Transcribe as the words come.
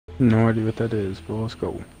No idea what that is, but let's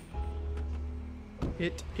go.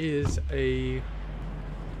 It is a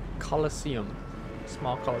coliseum.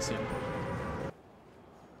 Small coliseum.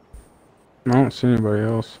 I don't see anybody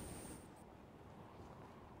else.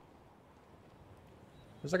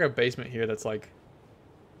 There's like a basement here that's like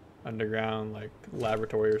underground, like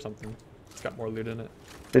laboratory or something. It's got more loot in it.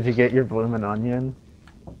 Did you get your Bloomin' Onion?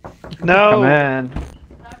 No. Come in.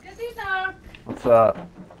 What's up?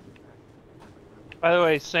 By the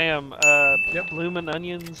way, Sam, Bloomin'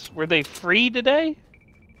 Onions, were they free today?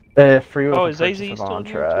 Free with Oh, the is purchase AZ of still in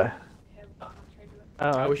here entree. Oh,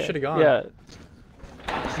 okay. We should have gone. Yeah.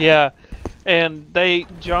 Yeah. And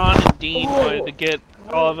John and Dean wanted to get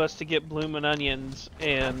all of us to get Bloomin' Onions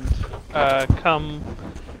and come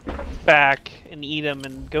back and eat them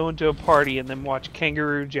and go into a party and then watch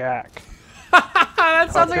Kangaroo Jack.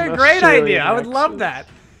 That sounds like a great idea. I would love that.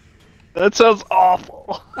 That sounds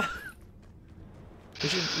awful.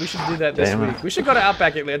 We should do that this week. We should go to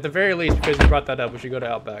Outback at the very least because you brought that up. We should go to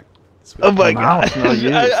Outback this week. Oh my god! No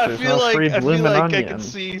use. I feel no like I can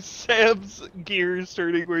see Sam's gears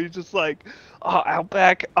turning where he's just like, oh,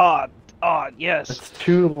 Outback, oh yes. It's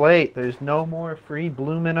too late. There's no more free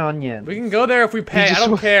Bloomin' Onions. We can go there if we pay. I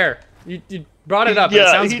don't care. You brought it up.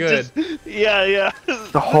 Yeah, It sounds good. Yeah.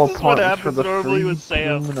 The whole This is point what is for happens the normally free with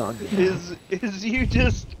Sam. Bloomin' Onions. Is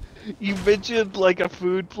you mentioned like a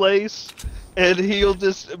food place, and he'll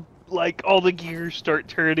just like all the gears start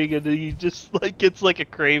turning, and then he just like gets like a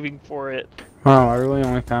craving for it. Wow, I really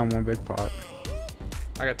only found one big pot.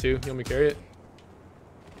 I got two. You want me to carry it?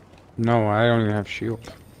 No, I don't even have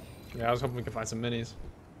shield. Yeah, I was hoping we could find some minis.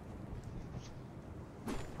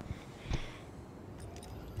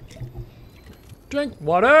 Drink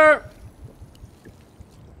water!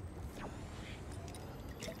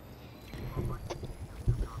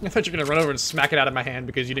 I thought you were gonna run over and smack it out of my hand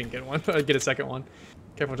because you didn't get one. I'd get a second one.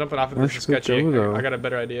 Careful jumping off of this is sketchy. I got a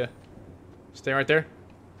better idea. Stay right there.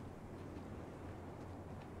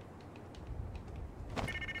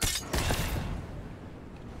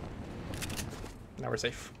 Now we're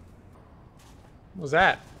safe. What was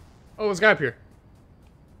that? Oh, there's a guy up here.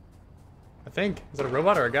 I think. Is that a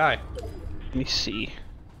robot or a guy? Let me see.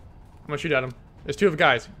 I'm gonna shoot at him. There's two of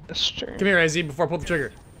guys. Come here, AZ, before I pull the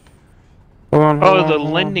trigger. Oh, the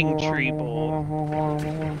lending tree bowl.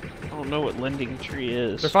 I don't know what lending tree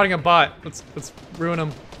is. They're fighting a bot. Let's ruin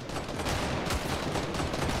them.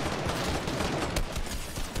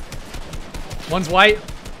 One's white.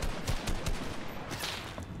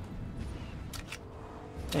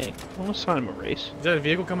 Hey, I want to sign him a race. Is that a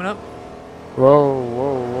vehicle coming up?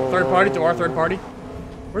 Whoa. Third party to our third party.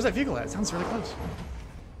 Where's that vehicle at? It sounds really close.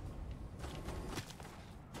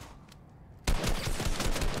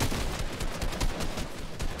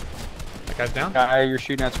 That guy's down. Guy you're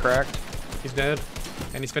shooting at's cracked. He's dead.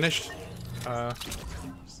 And he's finished.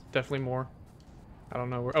 Definitely more. I don't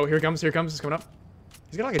know where. Oh, here he comes. Here he comes. He's coming up.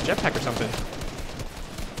 He's got like a jetpack or something.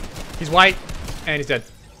 He's white. And he's dead.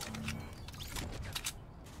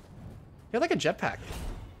 He had like a jetpack.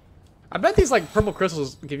 I bet these like purple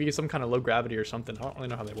crystals give you some kind of low gravity or something. I don't really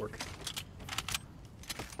know how they work.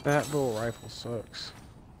 That little rifle sucks.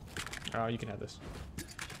 Oh, you can have this.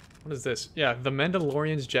 What is this? Yeah, the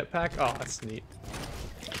Mandalorian's jetpack. Oh, that's neat.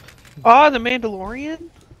 Oh, the Mandalorian?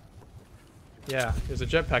 Yeah, there's a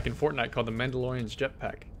jetpack in Fortnite called the Mandalorian's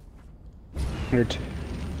jetpack. Here too.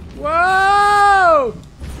 Whoa!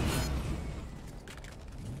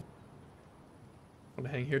 I'm gonna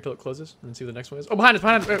hang here till it closes and see what the next one is. Oh, behind us,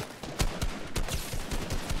 behind us!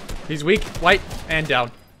 He's weak, white, and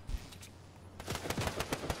down.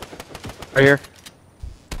 Right here.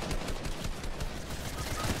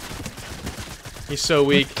 He's so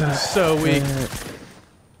weak. He's so weak.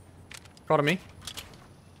 Caught on me.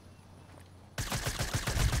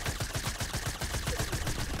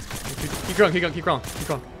 Keep going, keep going, keep going, keep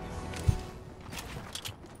going.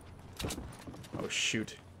 Oh,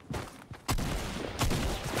 shoot.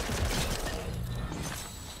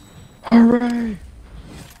 Hooray!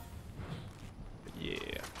 Yeah.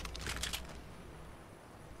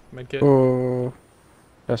 Medkit. Oh.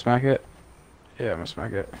 Did I smack it? Yeah, I'm gonna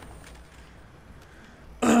smack it.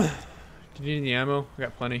 Do you need any ammo? I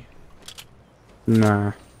got plenty.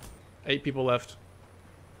 Nah. 8 people left,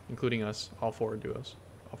 including us. All 4 duos.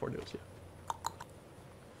 All 4 duos, yeah.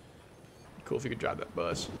 Cool if you could drive that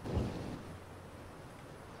bus.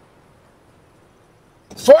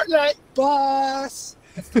 Fortnite bus!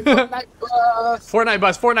 Fortnite bus! Fortnite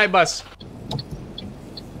bus! Fortnite bus!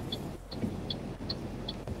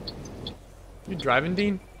 You driving,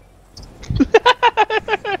 Dean?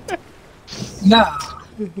 Nah.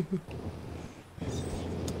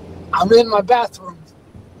 I'm in my bathroom.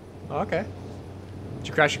 Oh, okay. Did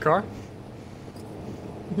you crash your car?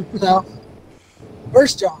 No.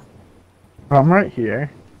 Where's John? I'm right here.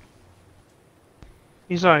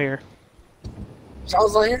 He's not here.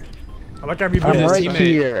 John's not here? I like how you I'm invited his right teammate.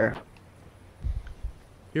 here.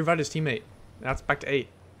 You invited his teammate. Now it's back to 8.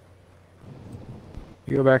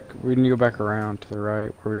 You go back. We need to go back around to the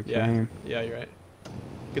right where we Yeah. came. Yeah, you're right.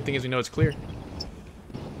 Good thing is we know it's clear.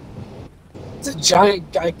 It's a giant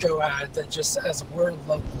Geico ad that just says we're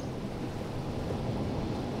local.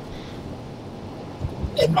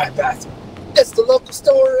 In my bathroom. It's the local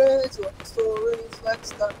storage,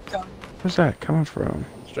 let's not come. Where's that coming from?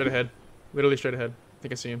 Straight ahead. Literally straight ahead. I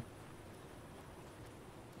think I see him.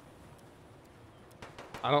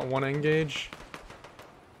 I don't want to engage.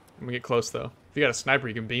 I'm gonna get close though. If you got a sniper,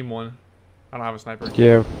 you can beam one. I don't have a sniper.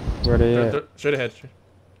 Yeah, where they at? Straight ahead. To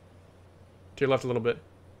your left a little bit.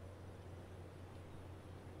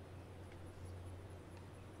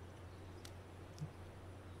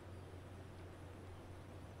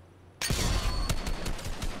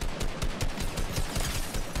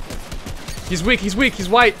 He's weak, he's weak, he's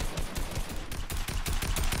white.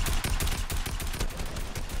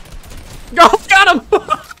 Go, got him!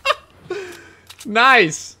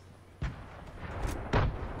 Nice!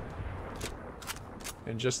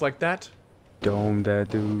 And just like that. Dome that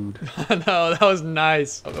dude. No, that was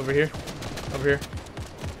nice. Oh, over here. Over here.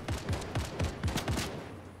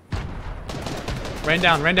 Rain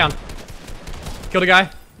down, rain down. Killed a guy.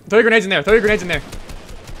 Throw your grenades in there, throw your grenades in there.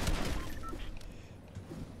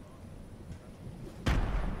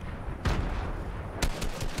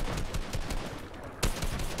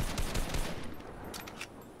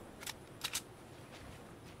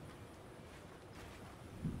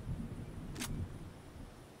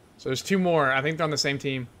 So there's 2 more. I think they're on the same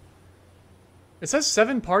team. It says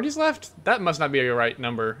 7 parties left? That must not be a right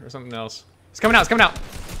number or something else. It's coming out, it's coming out.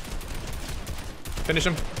 Finish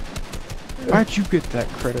him. Why'd you get that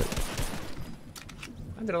credit?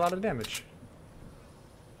 I did a lot of damage.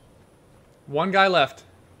 1 guy left.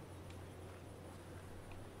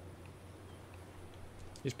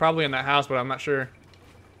 He's probably in that house, but I'm not sure.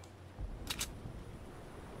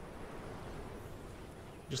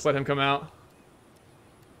 Just let him come out.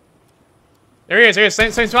 There he is,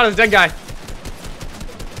 same spot as the dead guy.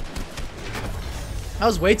 That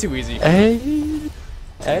was way too easy. Hey!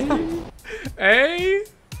 Hey! Hey!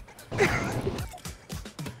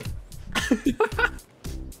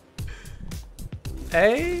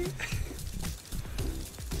 Hey!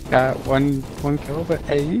 Got one kill, but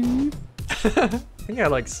hey! I think I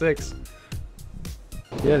had like 6.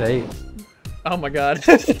 Yeah, 8. Oh my god.